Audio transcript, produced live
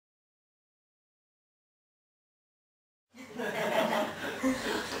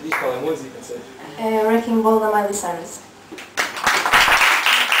Qual é a música? Seja? É Wrecking Ball da Miley Cyrus.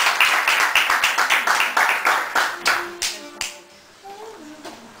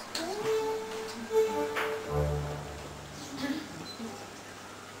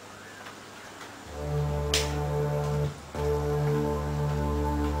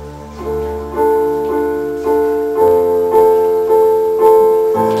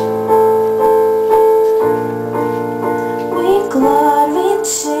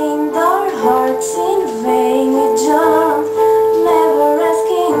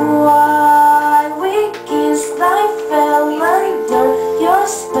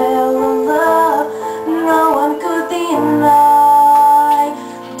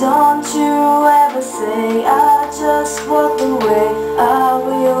 Say I just walk away, I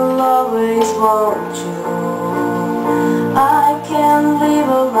will always want you. I can't live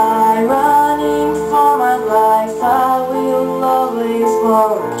a lie, running for my life, I will always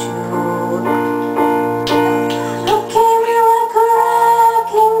want you. Look at me like a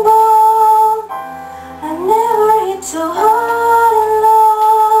wrecking ball, I never hit so hard in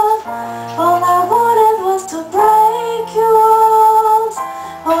love. All I wanted was to break your walls,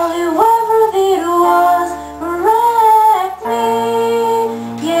 all you ever did was wreck me.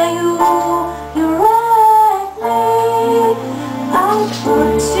 Yeah, you wrecked me. I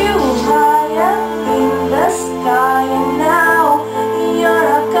put you